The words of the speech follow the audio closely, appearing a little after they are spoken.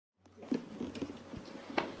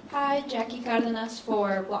Hi, Jackie Cardenas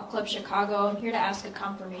for Block Club Chicago. I'm here to ask a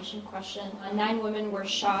confirmation question. 9 women were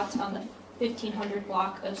shot on the 1500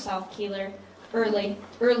 block of South Keeler early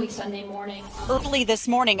Sunday morning. Early this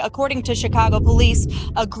morning, according to Chicago police,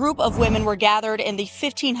 a group of women were gathered in the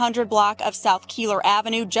 1500 block of South Keeler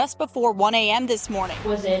Avenue just before 1 a.m. this morning.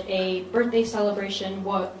 Was it a birthday celebration?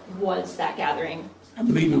 What was that gathering? I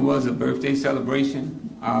believe it was a birthday celebration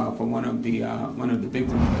for one of the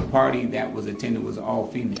victims of the party that was attended was all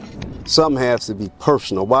female. Something has to be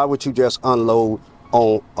personal. Why would you just unload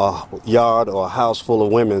on a yard or a house full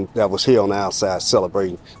of women that was here on the outside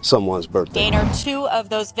celebrating someone's birthday? Gaynor, 2 of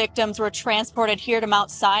those victims were transported here to Mount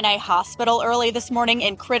Sinai Hospital early this morning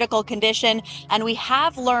in critical condition, and we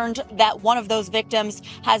have learned that one of those victims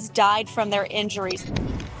has died from their injuries.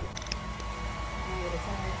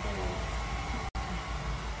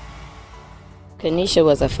 Kanesha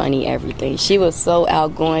was a funny everything. She was so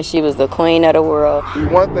outgoing. She was the queen of the world. We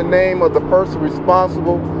want the name of the person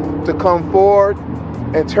responsible to come forward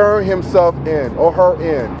and turn himself in or her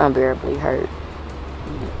in. Unbearably hurt.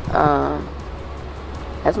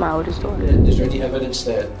 That's my oldest daughter. Is there any evidence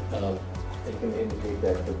that it can indicate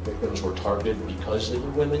that the victims were targeted because they were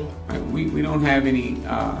women? We don't have any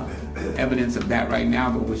evidence of that right now,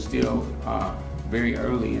 but we're still very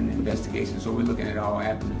early in the investigation, so we're looking at all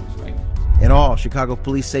avenues right now. In all, Chicago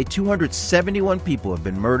police say 271 people have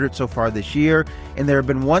been murdered so far this year, and there have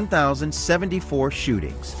been 1,074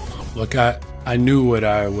 shootings. Look, I knew what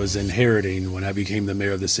I was inheriting when I became the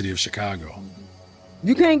mayor of the city of Chicago.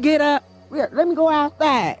 You can't get up. Let me go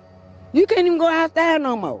outside. You can't even go outside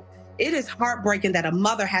no more. It is heartbreaking that a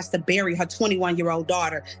mother has to bury her 21-year-old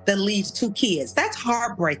daughter that leaves 2 kids. That's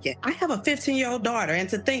heartbreaking. I have a 15-year-old daughter, and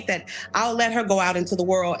to think that I'll let her go out into the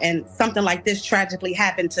world and something like this tragically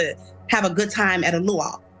happened to have a good time at a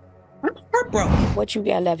luau. I'm heartbroken. What you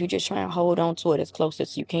got left, you just try and hold on to it as close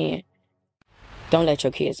as you can. Don't let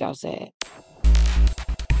your kids outside.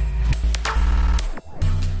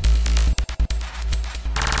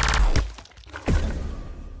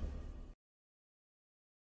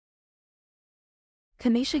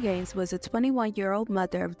 Kanesha Gaines was a 21-year-old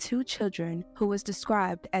mother of 2 children who was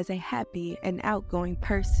described as a happy and outgoing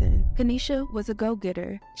person. Kanesha was a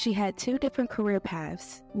go-getter. She had 2 different career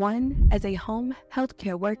paths, one as a home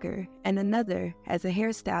healthcare worker and another as a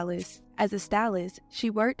hairstylist. As a stylist, she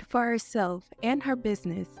worked for herself, and her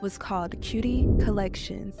business was called Cutie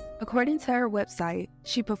Collections. According to her website,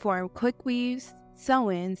 she performed quick weaves,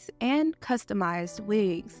 sew-ins, and customized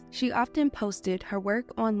wigs. She often posted her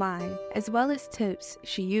work online, as well as tips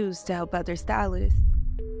she used to help other stylists.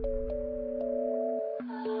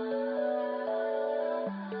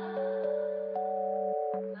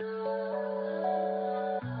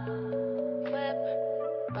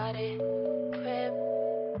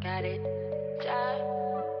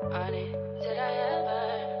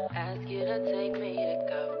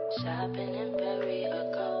 Shopping in Paris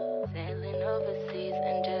or go sailing overseas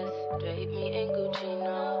and just drape me in Gucci,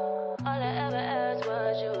 no. All I ever asked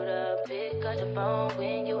was you to pick up the phone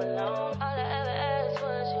when you alone. All I ever asked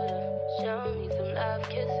was you to show me some love,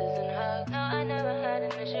 kisses and hugs. No, I never had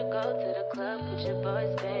an issue, go to the club with your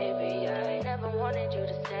boys, baby. I never wanted you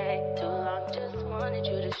to stay too long, just wanted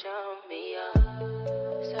you to show me up.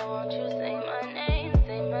 So won't you say my name,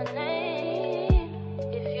 say my name.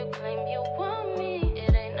 If you claim you want me,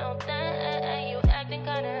 you acting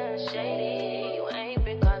kinda shady. You ain't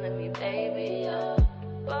been calling me baby,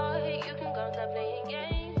 boy, you can go stop playing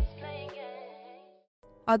games.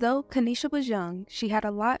 Although Kanesha was young, she had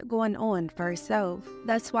a lot going on for herself.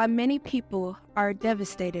 That's why many people are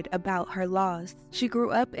devastated about her loss. She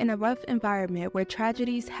grew up in a rough environment where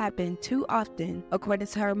tragedies happened too often. According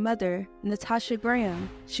to her mother, Natasha Graham,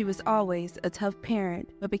 she was always a tough parent,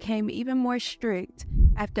 but became even more strict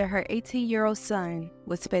after her 18-year-old son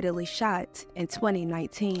was fatally shot in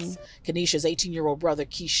 2019. Kanesha's 18-year-old brother,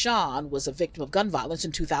 Keyshawn, was a victim of gun violence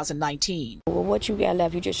in 2019. Well, what you got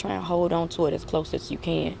left, you just try and hold on to it as close as you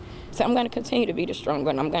can. So I'm going to continue to be the strong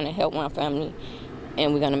one. I'm going to help my family,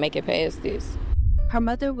 and we're going to make it past this. Her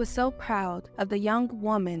mother was so proud of the young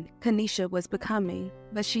woman Kanesha was becoming,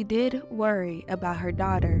 but she did worry about her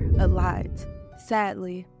daughter a lot.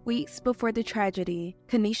 Sadly, weeks before the tragedy,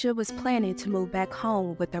 Kanesha was planning to move back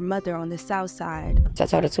home with her mother on the south side. I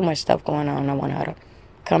told her too much stuff going on. I want her to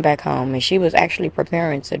come back home, and she was actually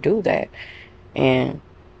preparing to do that, and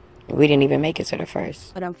we didn't even make it to the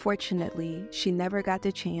first. But unfortunately, she never got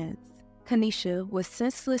the chance. Kanesha was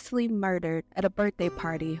senselessly murdered at a birthday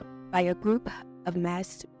party by a group of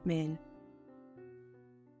masked men.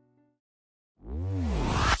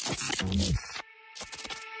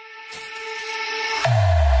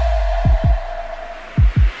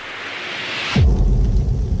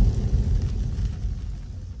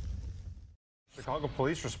 Chicago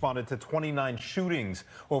police responded to 29 shootings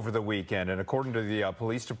over the weekend. And according to the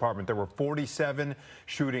police department, there were 47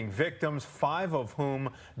 shooting victims, 5 of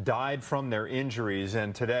whom died from their injuries.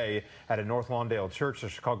 And today at a North Lawndale church, the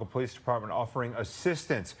Chicago Police Department offering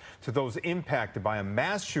assistance to those impacted by a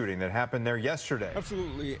mass shooting that happened there yesterday.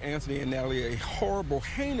 Absolutely, Anthony and Natalie, a horrible,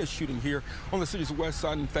 heinous shooting here on the city's west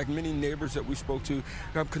side. In fact, many neighbors that we spoke to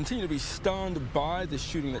continue to be stunned by the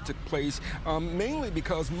shooting that took place, mainly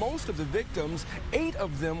because most of the victims, 8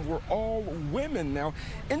 of them, were all women. Now,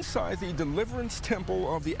 inside the Deliverance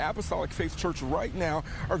Temple of the Apostolic Faith Church right now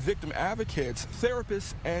are victim advocates,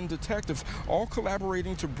 therapists, and detectives, all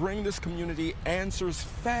collaborating to bring this community answers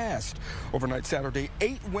fast. Overnight Saturday,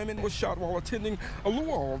 8 women were shot while attending a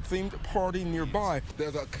Luau-themed party nearby.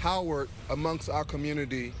 There's a coward amongst our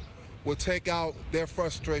community will take out their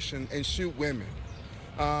frustration and shoot women.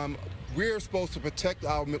 We're supposed to protect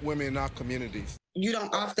our women in our communities. You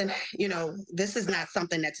don't often, this is not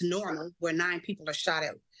something that's normal where 9 people are shot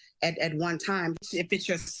at one time. If it's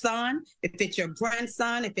your son, if it's your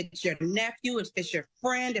grandson, if it's your nephew, if it's your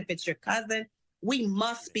friend, if it's your cousin, we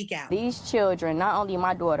must speak out. These children, not only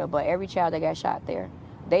my daughter, but every child that got shot there,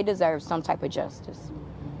 they deserve some type of justice.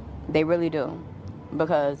 They really do.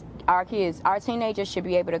 Because our kids, our teenagers should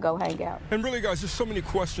be able to go hang out. And really, guys, just so many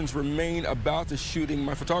questions remain about the shooting.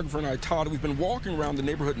 My photographer and I, Todd, we've been walking around the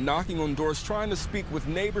neighborhood, knocking on doors, trying to speak with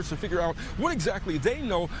neighbors to figure out what exactly they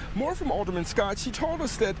know. More from Alderman Scott. She told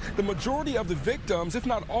us that the majority of the victims, if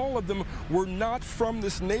not all of them, were not from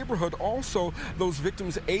this neighborhood. Also, those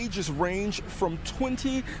victims' ages range from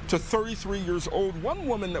 20 to 33 years old. One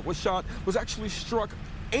woman that was shot was actually struck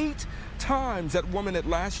 8 times. That woman at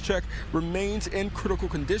last check remains in critical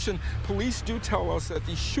condition. Police do tell us that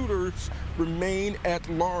the shooters remain at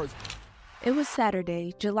large. It was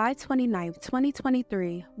Saturday, July 29th,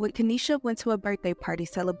 2023, when Kanesha went to a birthday party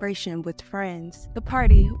celebration with friends. The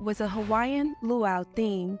party was a Hawaiian luau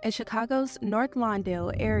theme in Chicago's North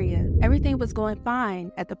Lawndale area. Everything was going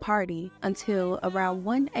fine at the party until around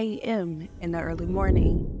 1 a.m. in the early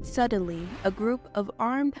morning. Suddenly, a group of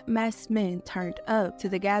armed masked men turned up to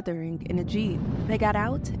the gathering in a Jeep. They got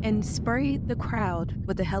out and sprayed the crowd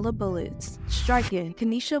with a hell of bullets, striking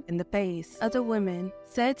Kanesha in the face. Other women,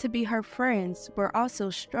 said to be her friends, were also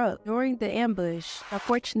struck during the ambush.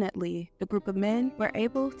 Unfortunately, the group of men were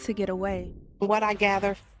able to get away. What I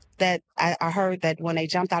gather, that I heard that when they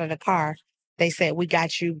jumped out of the car, they said, "We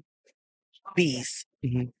got you, bees."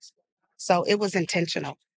 Mm-hmm. So it was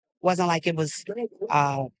intentional. It wasn't like it was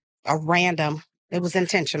a random. It was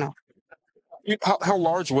intentional. How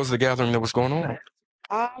large was the gathering that was going on?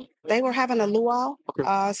 They were having a luau,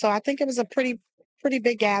 so I think it was a pretty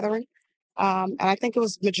big gathering. And I think it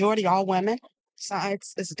was majority all women. So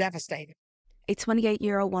it's devastating. A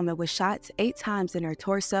 28-year-old woman was shot 8 times in her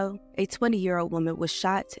torso. A 20-year-old woman was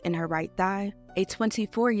shot in her right thigh. A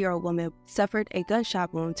 24-year-old woman suffered a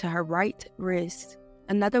gunshot wound to her right wrist.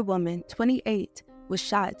 Another woman, 28, was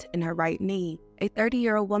shot in her right knee. A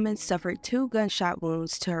 30-year-old woman suffered 2 gunshot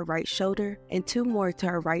wounds to her right shoulder and 2 more to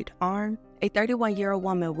her right arm. A 31-year-old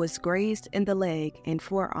woman was grazed in the leg and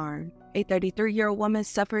forearm. A 33-year-old woman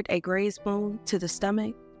suffered a grazed wound to the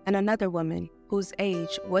stomach, and another woman, whose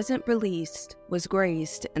age wasn't released, was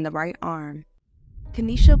grazed in the right arm.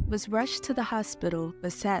 Kanesha was rushed to the hospital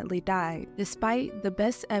but sadly died. Despite the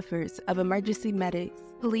best efforts of emergency medics,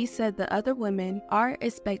 police said the other women are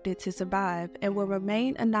expected to survive and will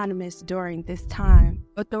remain anonymous during this time.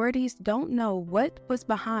 Authorities don't know what was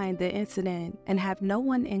behind the incident and have no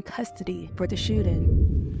one in custody for the shooting.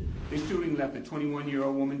 This shooting left a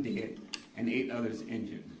 21-year-old woman dead and 8 others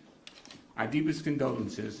injured. Our deepest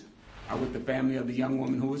condolences are with the family of the young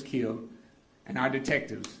woman who was killed, and our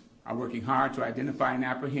detectives are working hard to identify and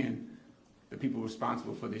apprehend the people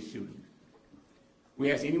responsible for this shooting. We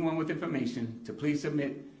ask anyone with information to please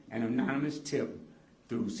submit an anonymous tip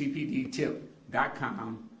through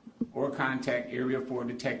cpdtip.com or contact Area 4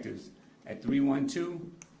 detectives at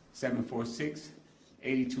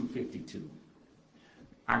 312-746-8252.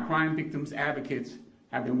 Our crime victims advocates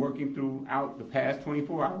have been working throughout the past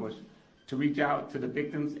 24 hours to reach out to the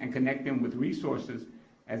victims and connect them with resources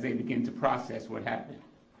as they begin to process what happened.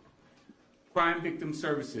 Crime Victim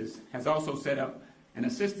Services has also set up an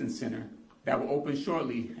assistance center that will open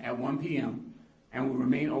shortly at 1 p.m. and will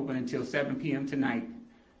remain open until 7 p.m. tonight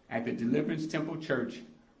at the Deliverance Temple Church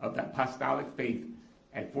of the Apostolic Faith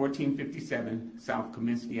at 1457 South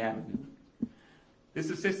Kaminsky Avenue. This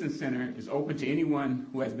assistance center is open to anyone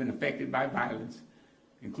who has been affected by violence,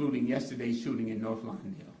 including yesterday's shooting in North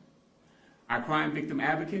Lawndale. Our crime victim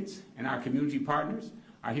advocates and our community partners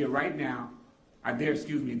are right now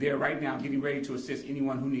getting ready to assist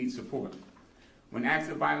anyone who needs support. When acts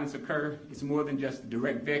of violence occur, it's more than just the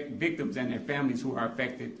direct victims and their families who are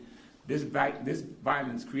affected. This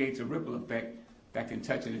violence creates a ripple effect that can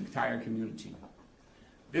touch an entire community.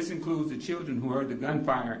 This includes the children who heard the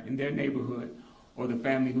gunfire in their neighborhood or the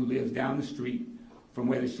family who lives down the street from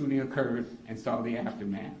where the shooting occurred and saw the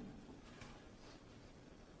aftermath.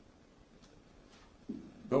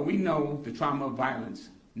 Though we know the trauma of violence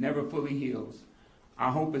never fully heals,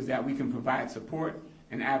 our hope is that we can provide support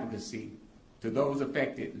and advocacy to those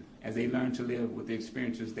affected as they learn to live with the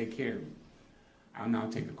experiences they carry. I'll now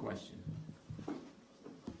take a question.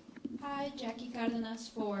 Hi, Jackie Cardenas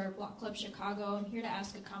for Block Club Chicago. I'm here to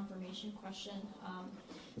ask a confirmation question.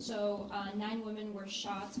 9 women were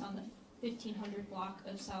shot on the 1500 block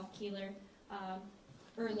of South Keeler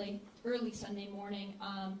early Sunday morning,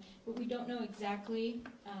 but we don't know exactly,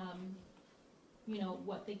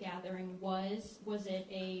 what the gathering was. Was it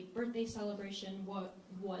a birthday celebration? What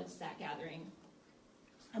was that gathering?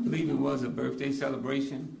 I believe it was a birthday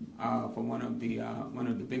celebration for one of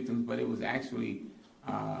the victims, but it was actually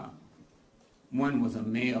one was a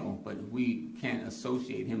male, but we can't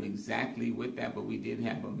associate him exactly with that. But we did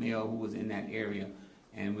have a male who was in that area,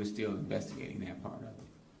 and we're still investigating that part of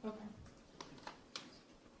it. Okay.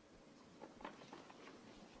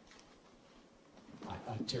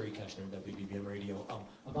 Terry Keshner, WBBM Radio.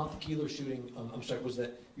 About the Keeler shooting, I'm sorry, was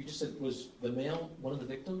that, you just said, was the male one of the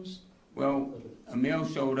victims? Well, a male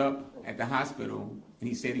showed up at the hospital, and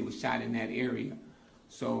he said he was shot in that area.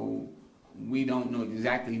 So we don't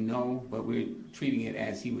exactly know, but we're treating it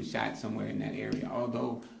as he was shot somewhere in that area,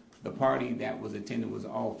 although the party that was attended was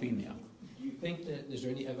all female. Do you think that, is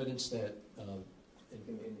there any evidence that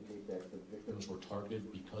anything to indicate that the victims were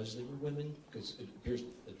targeted because they were women? Because it appears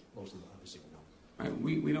that most of them obviously were not.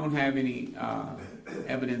 Right. We don't have any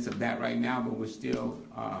evidence of that right now, but we're still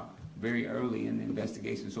very early in the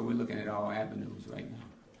investigation, so we're looking at all avenues right now.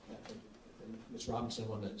 Ms. Robinson, I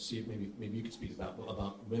wanted to see if maybe you could speak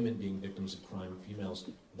about women being victims of crime, females,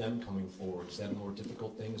 them coming forward. Is that a more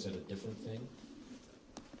difficult thing? Is that a different thing?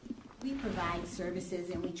 We provide services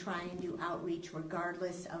and we try and do outreach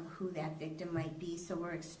regardless of who that victim might be, so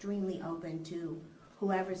we're extremely open to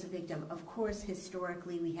whoever's a victim. Of course,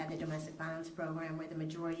 historically, we had the domestic violence program where the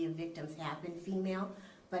majority of victims have been female,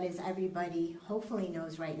 but as everybody hopefully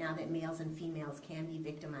knows right now that males and females can be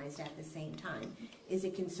victimized at the same time. Is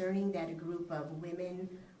it concerning that a group of women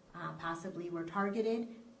possibly were targeted?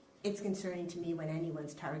 It's concerning to me when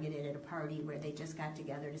anyone's targeted at a party where they just got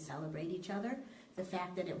together to celebrate each other. The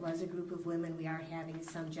fact that it was a group of women, we are having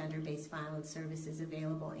some gender-based violence services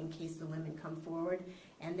available in case the women come forward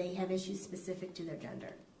and they have issues specific to their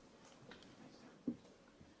gender.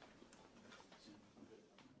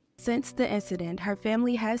 Since the incident, her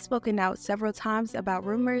family has spoken out several times about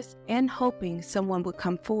rumors and hoping someone would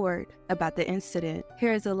come forward about the incident.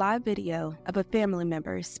 Here is a live video of a family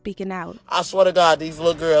member speaking out. I swear to God, these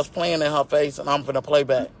little girls playing in her face and I'm finna play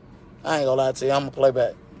back. I ain't gonna lie to you, I'm gonna play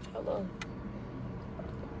back. Hello.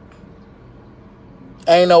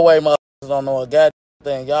 Ain't no way motherfuckers don't know a goddamn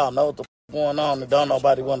thing. Y'all know what the f going on and don't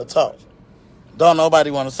nobody want to talk. Don't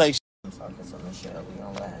nobody want to say shit.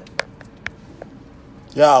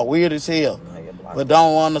 Y'all weird as hell, but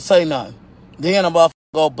don't want to say nothing. Then a motherfucker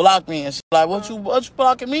go block me and shit like, what you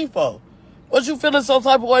blocking me for? What you feeling some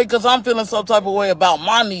type of way? Because I'm feeling some type of way about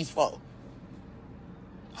my niece for.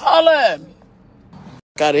 Holla at me.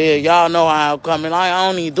 Out of here, y'all know how I'm coming. I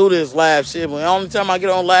don't even do this live shit, but the only time I get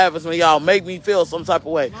on live is when y'all make me feel some type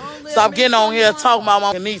of way. Stop getting on here talking about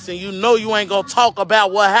my niece and you know you ain't gonna talk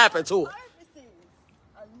about what happened to her.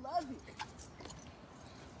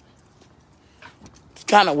 It's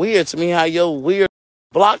kind of weird to me how your weird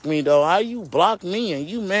block me though. How you block me and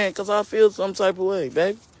you mad because I feel some type of way,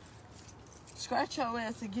 baby? Scratch your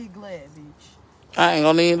ass and get glad, bitch. I ain't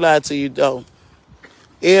gonna even lie to you though.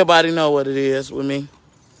 Everybody know what it is with me.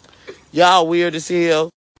 Y'all weird as hell.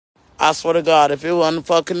 I swear to God, if it wasn't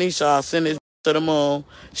for Kanesha, I'll send this to the moon.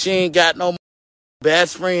 She ain't got no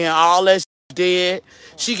best friend. All that shit dead.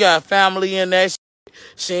 She got family in that shit.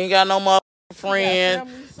 She ain't got no motherfucking friend.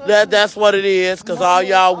 That's what it is. Because all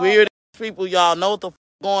y'all weird people, y'all know what the f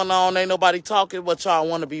going on. Ain't nobody talking, but y'all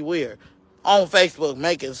want to be weird. On Facebook,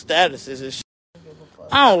 making statuses and shit.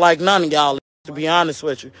 I don't like none of y'all, to be honest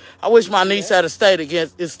with you. I wish my niece had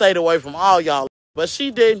stayed away from all y'all. But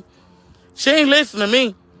she didn't. She ain't listen to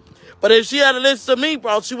me. But if she had to listen to me,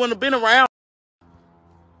 bro, she wouldn't have been around.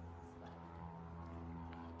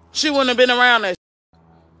 She wouldn't have been around that shit.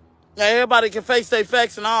 Now, everybody can face their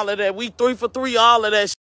facts and all of that. We 3 for 3, all of that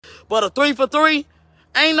shit. But a 3 for 3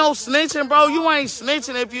 ain't no snitching, bro. You ain't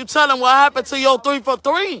snitching if you telling what happened to your 3 for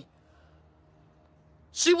 3.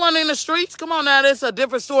 She wasn't in the streets. Come on now, that's a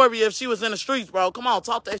different story if she was in the streets, bro. Come on,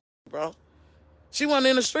 talk that shit, bro. She wasn't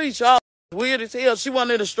in the streets, y'all. Weird as hell. She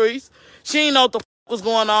wasn't in the streets. She ain't know what the was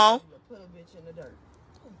going on.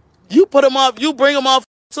 You put them up, you bring them up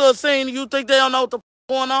to a scene, you think they don't know what the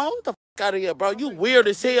going on? Get the fuck out of here, bro. You weird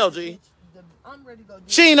as hell, G.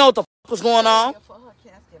 She ain't know what the was going on.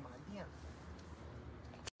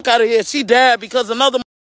 Fuck out of here. She died because another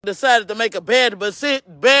decided to make a bad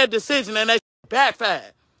decision and they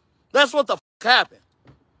backfired. That's what the fuck happened.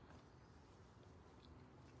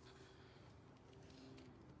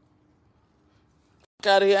 Fuck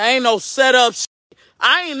out of here. Ain't no setup shit.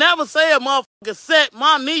 I ain't never say a motherfucker set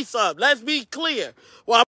my niece up. Let's be clear.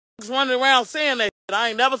 While running around saying that shit, I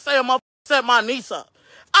ain't never say a motherfucker set my niece up.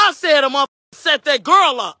 I said a motherfucker set that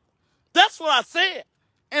girl up. That's what I said.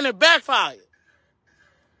 And it backfired.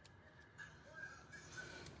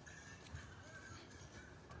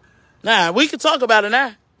 Nah, we can talk about it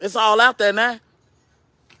now. It's all out there now.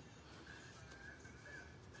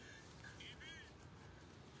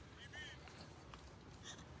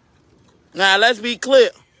 Now, let's be clear.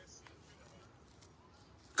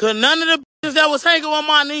 Because none of the bitches that was hanging with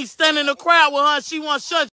my niece standing in the crowd with her, she want to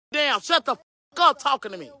shut down. Shut the fuck up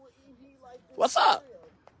talking to me. What's up?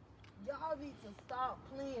 Y'all need to stop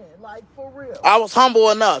playing, like, for real. I was humble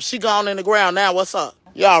enough. She gone in the ground now. What's up?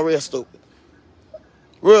 Y'all real stupid.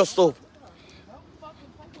 Real stupid.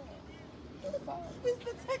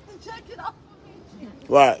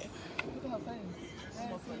 Right.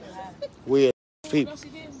 Weird people.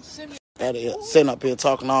 Out here, sitting up here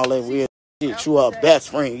talking all that weird shit. You her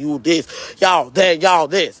best friend. You this. Y'all that. Y'all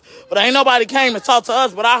this. But ain't nobody came to talk to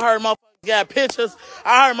us, but I heard motherfuckers got pictures.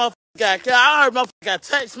 I heard motherfuckers got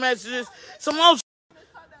text messages. Some more shit.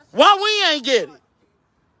 Why we ain't get it?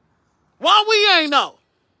 Why we ain't know?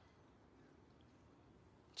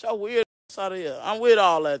 So weird out of here. I'm with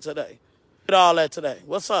all that today.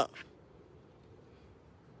 What's up?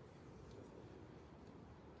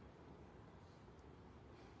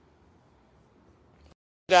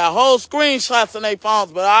 Got whole screenshots in their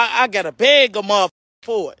phones, but I got to beg a motherfucker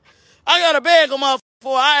for it. I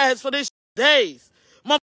asked for this shit days.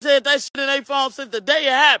 Motherfuckers said that shit in their phone since the day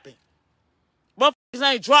it happened. Motherfuckers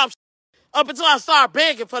ain't dropped shit up until I started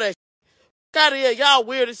begging for that shit. Fuck out of here. Y'all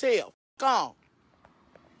weird as hell. Come on.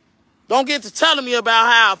 Don't get to telling me about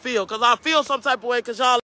how I feel, because I feel some type of way because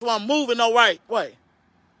y'all want moving no right way.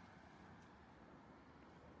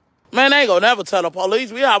 Man, they ain't gonna never tell the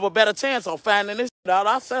police. We have a better chance of finding this shit out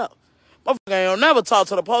ourselves. Motherfucker ain't gonna never talk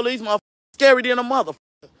to the police. Motherfucker scary than a motherfucker.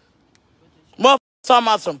 Motherfucker talking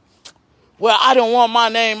about some, well, I don't want my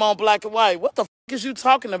name on black and white. What the fuck is you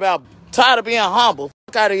talking about? Tired of being humble.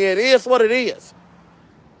 Fuck out of here. It is what it is.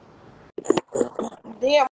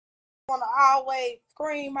 Damn, wanna always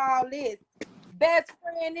scream all this. Best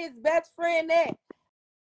friend this, best friend that.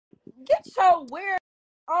 Get your weird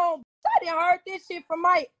on. I done heard this shit from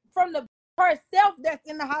the herself that's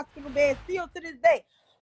in the hospital bed still to this day.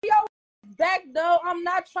 Yo, back though, I'm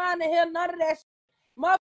not trying to hear none of that shit.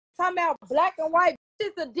 Motherfucker talking about black and white.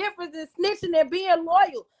 It's the difference in snitching and being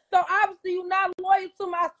loyal. So obviously you're not loyal to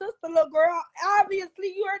my sister, little girl.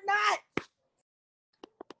 Obviously you're not.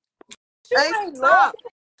 You ain't loyal.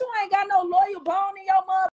 You ain't got no loyal bone in your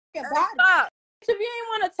motherfucking body. If you ain't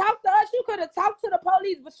want to talk to us, you could have talked to the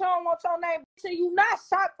police, but you don't want your name. You not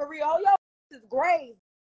shot for real. Your is grave.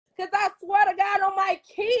 Because I swear to God on my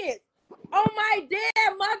kids, on my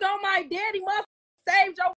dead mother, on my daddy, mother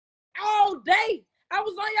saved your all day. I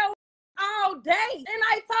was on your all day. And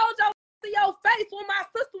I told you to your face when my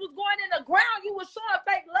sister was going in the ground, you was showing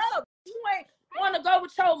fake love. You ain't want to go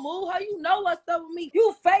with your move. How you know what's up with me?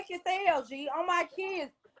 You fake as hell, G. On my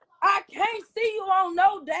kids. I can't see you on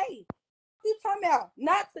no day. You talking about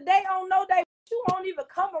not today on no day. You won't even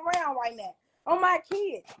come around right now. On my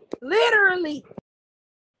kids. Literally.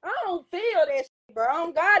 I don't feel that shit, bro.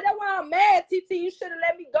 On God, that's why I'm mad, TT. You should have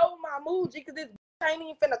let me go with my mood, G, because this ain't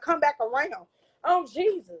even finna come back around. On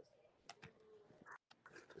Jesus.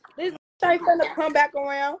 This ain't finna come back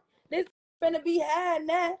around. This finna be high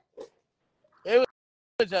now. It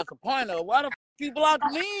was just a pointer. Why the fuck you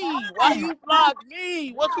blocked me? Why you blocked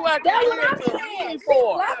me? What you acting weird to me for?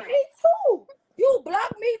 You blocked me too. You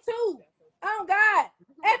blocked me too. Oh God.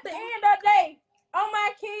 At the end of the day, on my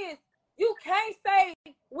kids, you can't say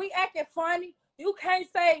we acting funny. You can't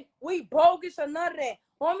say we bogus or none of that.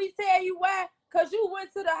 Want me to tell you why? Because you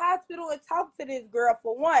went to the hospital and talked to this girl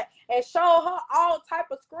for one and showed her all type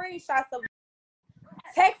of screenshots of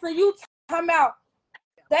texting you talking about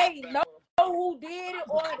they know who did it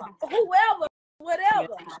or whoever,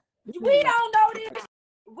 whatever. We don't know this.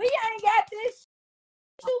 We ain't got this.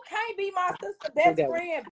 You can't be my sister's best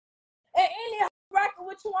friend. And any rocking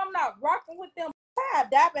with you, I'm not rocking with them. I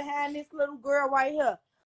die behind this little girl right here.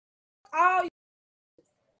 All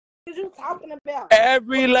you talking about?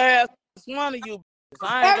 Every last one of you.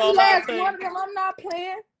 I ain't Every gonna lie last to you. one of them. I'm not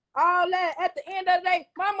playing. All that. At the end of the day,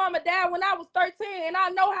 my mama died when I was 13, and I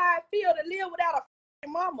know how it feel to live without a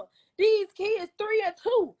mama. These kids 3 and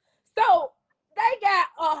 2, so they got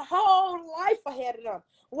a whole life ahead of them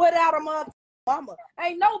without a mama.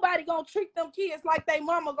 Ain't nobody gonna treat them kids like they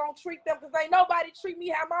mama gonna treat them, because ain't nobody treat me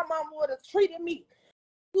how my mama would have treated me.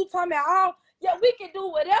 You talking about, oh, yeah, we can do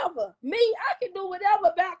whatever. Me, I can do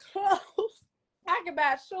whatever, buy clothes. I can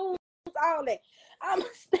buy shoes, all that. I'm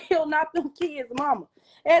still not them kids' mama.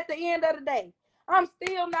 At the end of the day, I'm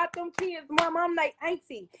still not them kids' mama. I'm like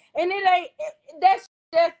auntie. And it ain't, that's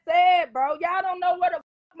just sad, bro. Y'all don't know what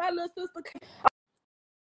my little sister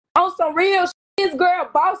on some real shit. This girl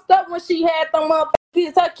bossed up when she had them motherfucking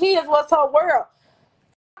kids. Her kids was her world.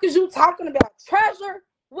 What is you talking about? Treasure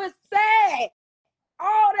was sad.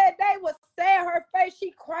 All that day was sad. Her face,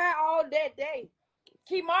 she cried all that day.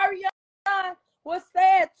 Kimaria was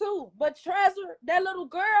sad too. But Treasure, that little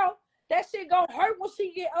girl, that shit gonna hurt when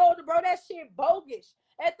she get older, bro. That shit bogus.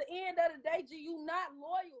 At the end of the day, G, you not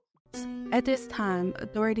loyal. At this time,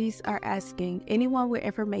 authorities are asking anyone with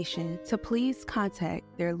information to please contact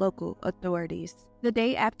their local authorities. The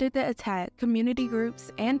day after the attack, community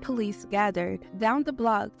groups and police gathered down the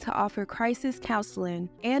block to offer crisis counseling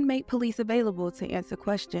and make police available to answer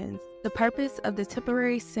questions. The purpose of the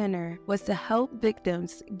temporary center was to help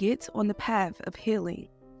victims get on the path of healing.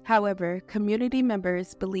 However, community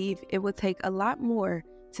members believe it will take a lot more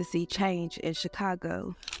to see change in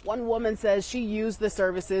Chicago. One woman says she used the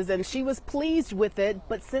services and she was pleased with it,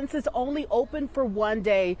 but since it's only open for one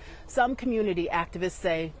day, some community activists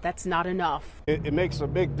say that's not enough. It makes a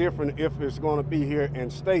big difference if it's going to be here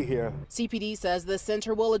and stay here. CPD says the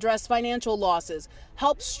center will address financial losses,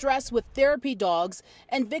 help stress with therapy dogs,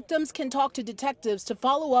 and victims can talk to detectives to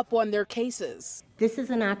follow up on their cases. This is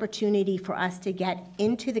an opportunity for us to get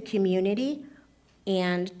into the community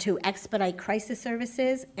and to expedite crisis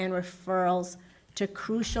services and referrals to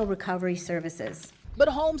crucial recovery services. But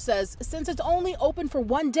Holmes says since it's only open for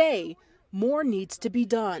one day, more needs to be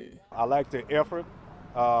done. I like the effort,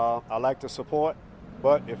 I like the support,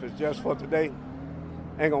 but if it's just for today,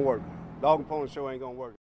 ain't gonna work. Dog and Pony Show ain't gonna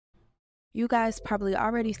work. You guys probably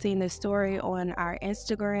already seen this story on our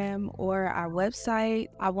Instagram or our website.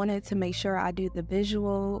 I wanted to make sure I do the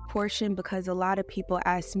visual portion because a lot of people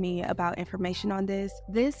asked me about information on this.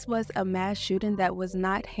 This was a mass shooting that was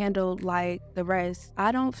not handled like the rest.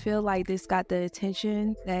 I don't feel like this got the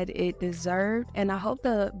attention that it deserved, and I hope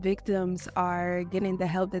the victims are getting the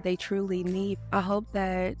help that they truly need. I hope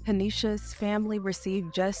that Kanesha's family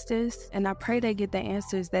receive justice, and I pray they get the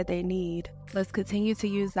answers that they need. Let's continue to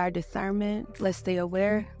use our discernment. Let's stay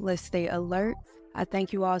aware. Let's stay alert. I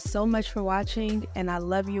thank you all so much for watching, and I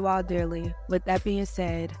love you all dearly. With that being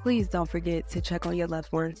said, please don't forget to check on your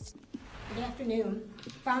loved ones. Good afternoon.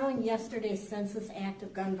 Following yesterday's senseless act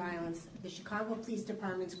of gun violence, the Chicago Police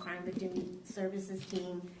Department's Crime Victim Services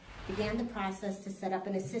team began the process to set up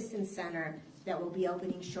an assistance center that will be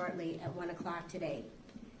opening shortly at 1 o'clock today.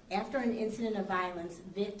 After an incident of violence,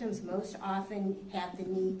 victims most often have the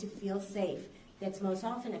need to feel safe. That's most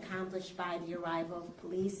often accomplished by the arrival of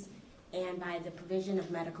police and by the provision of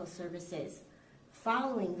medical services.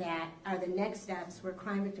 Following that are the next steps where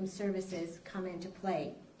Crime Victim Services come into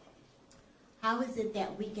play. How is it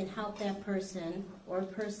that we can help that person or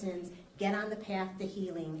persons get on the path to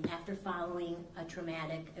healing after following a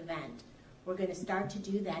traumatic event? We're going to start to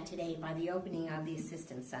do that today by the opening of the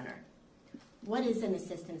Assistance Center. What is an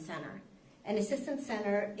Assistance Center? An Assistance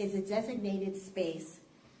Center is a designated space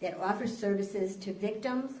that offers services to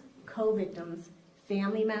victims, co-victims,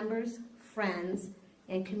 family members, friends,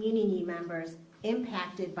 and community members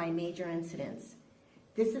impacted by major incidents.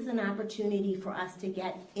 This is an opportunity for us to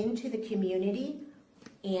get into the community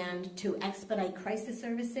and to expedite crisis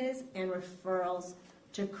services and referrals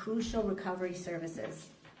to crucial recovery services.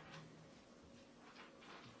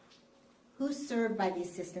 Who's served by the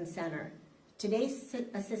Assistance Center? Today's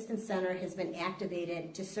Assistance Center has been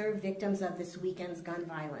activated to serve victims of this weekend's gun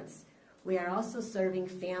violence. We are also serving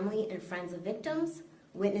family and friends of victims,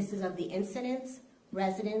 witnesses of the incidents,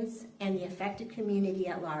 residents, and the affected community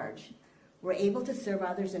at large. We're able to serve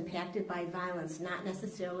others impacted by violence not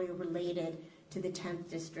necessarily related to the 10th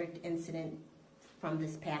District incident from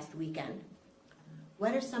this past weekend.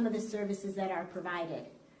 What are some of the services that are provided?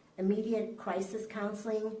 Immediate crisis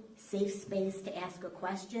counseling, safe space to ask a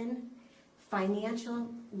question, financial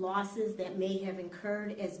losses that may have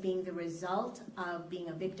incurred as being the result of being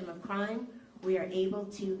a victim of crime, we are able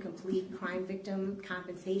to complete crime victim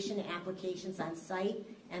compensation applications on site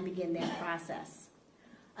and begin that process.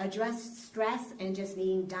 Address stress and just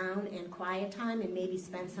needing down and quiet time, and maybe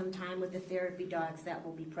spend some time with the therapy dogs that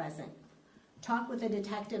will be present. Talk with a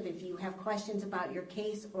detective if you have questions about your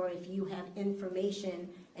case or if you have information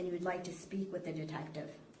and you would like to speak with the detective.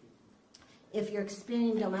 If you're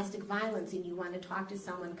experiencing domestic violence and you want to talk to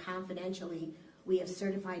someone confidentially, we have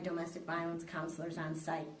certified domestic violence counselors on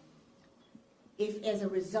site. If as a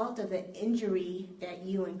result of the injury that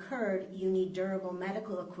you incurred, you need durable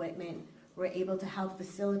medical equipment, we're able to help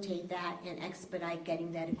facilitate that and expedite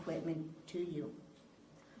getting that equipment to you.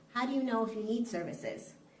 How do you know if you need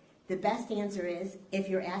services? The best answer is, if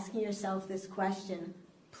you're asking yourself this question,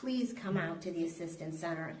 please come out to the Assistance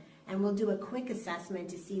Center and we'll do a quick assessment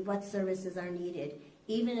to see what services are needed,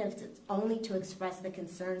 even if it's only to express the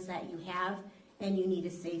concerns that you have and you need a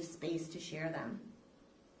safe space to share them.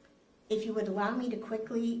 If you would allow me to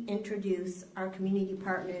quickly introduce our community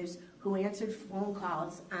partners who answered phone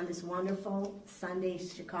calls on this wonderful Sunday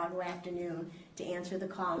Chicago afternoon to answer the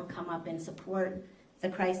call and come up and support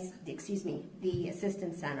the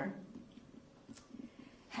Assistance Center.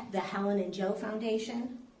 The Helen and Joe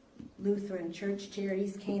Foundation, Lutheran Church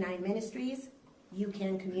Charities Canine Ministries,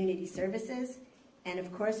 UCAN Community Services, and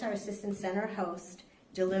of course our Assistance Center host,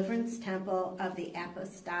 Deliverance Temple of the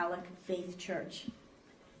Apostolic Faith Church.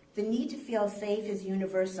 The need to feel safe is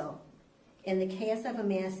universal. In the chaos of a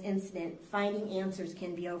mass incident, finding answers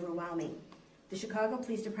can be overwhelming. The Chicago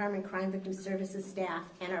Police Department Crime Victim Services staff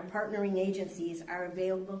and our partnering agencies are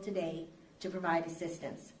available today to provide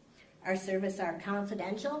assistance. Our services are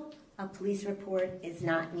confidential. A police report is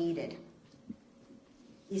not needed.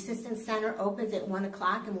 The Assistance Center opens at 1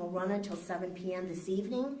 o'clock and will run until 7 p.m. this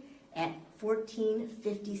evening at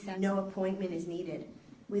 1457. No appointment is needed.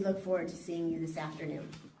 We look forward to seeing you this afternoon.